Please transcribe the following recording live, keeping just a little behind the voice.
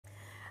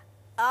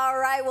All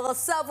right, well,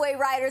 subway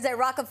riders at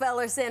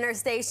Rockefeller Center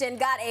Station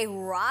got a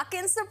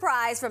rockin'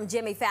 surprise from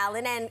Jimmy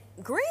Fallon and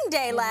Green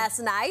Day last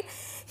night.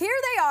 Here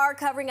they are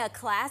covering a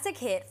classic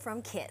hit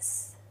from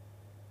Kiss.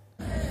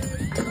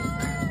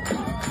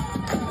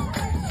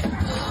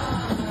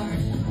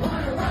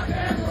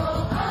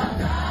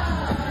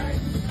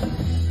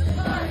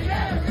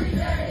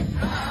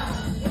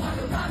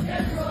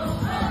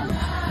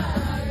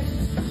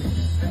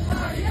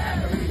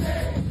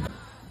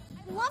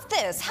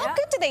 How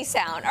good do they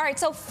sound? All right,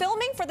 so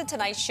filming for The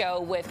Tonight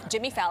Show with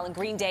Jimmy Fallon,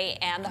 Green Day,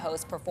 and the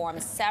host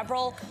performed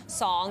several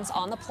songs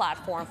on the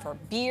platform for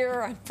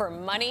beer and for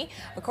money.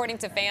 According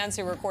to fans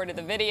who recorded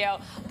the video,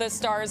 the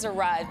stars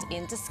arrived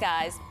in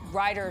disguise.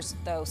 Riders,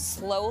 though,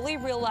 slowly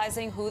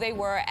realizing who they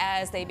were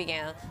as they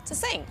began to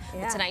sing.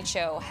 The Tonight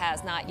Show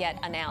has not yet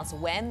announced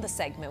when the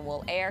segment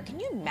will air. Can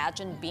you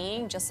imagine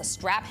being just a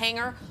strap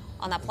hanger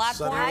on that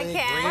platform? Suddenly, I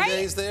can. Green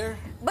Day's there?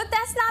 But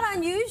that's not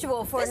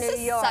unusual for New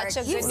York. Such a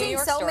good You've New seen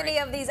York so story. many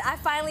of these. I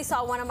finally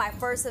saw one of my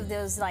first of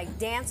those like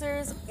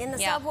dancers in the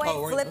subway,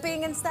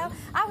 flipping and stuff.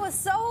 I was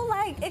so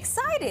like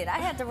excited. I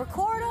had to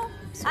record them.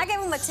 I gave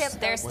them a tip.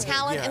 There's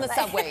talent in the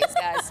subways,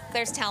 guys.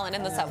 There's talent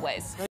in the subways.